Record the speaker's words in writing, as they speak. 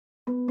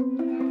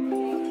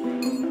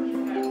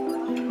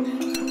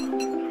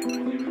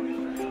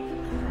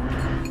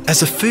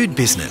As a food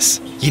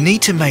business, you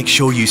need to make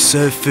sure you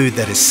serve food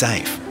that is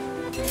safe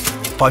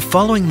by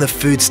following the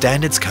Food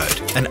Standards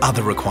Code and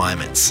other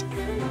requirements.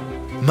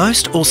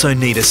 Most also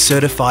need a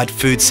certified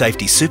food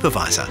safety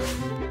supervisor.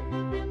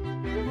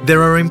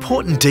 There are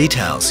important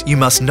details you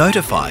must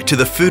notify to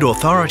the Food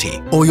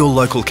Authority or your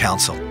local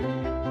council.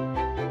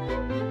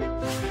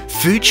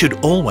 Food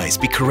should always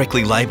be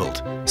correctly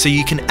labelled so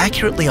you can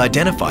accurately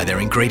identify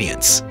their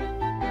ingredients.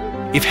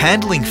 If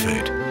handling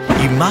food,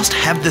 you must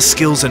have the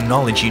skills and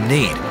knowledge you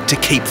need to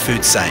keep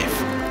food safe.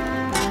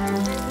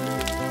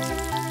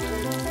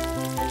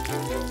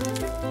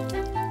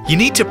 You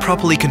need to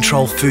properly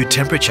control food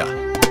temperature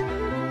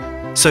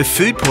so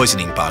food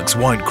poisoning bugs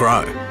won't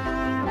grow,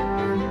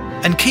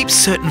 and keep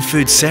certain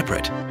foods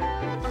separate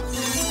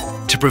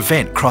to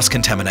prevent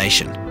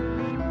cross-contamination.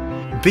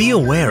 Be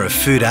aware of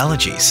food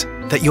allergies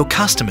that your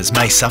customers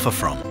may suffer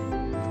from.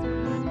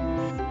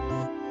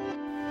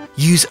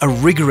 Use a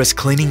rigorous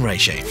cleaning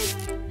regime.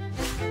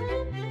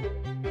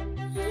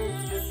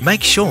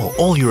 Make sure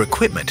all your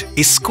equipment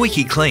is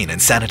squeaky clean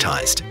and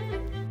sanitised.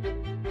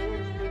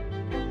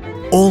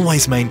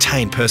 Always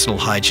maintain personal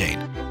hygiene.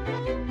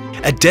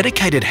 A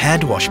dedicated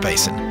hand wash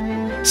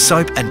basin,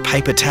 soap and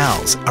paper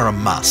towels are a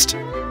must.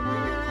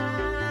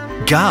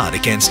 Guard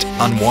against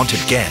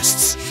unwanted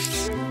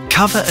guests.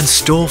 Cover and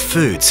store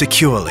food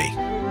securely.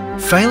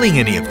 Failing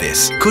any of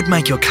this could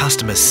make your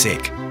customers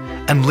sick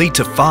and lead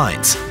to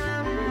fines,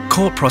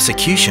 court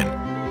prosecution,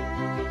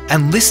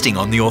 and listing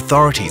on the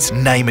authority's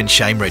name and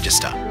shame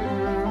register.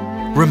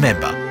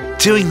 Remember,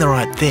 doing the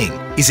right thing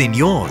is in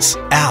yours,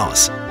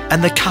 ours,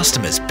 and the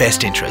customer's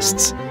best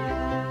interests.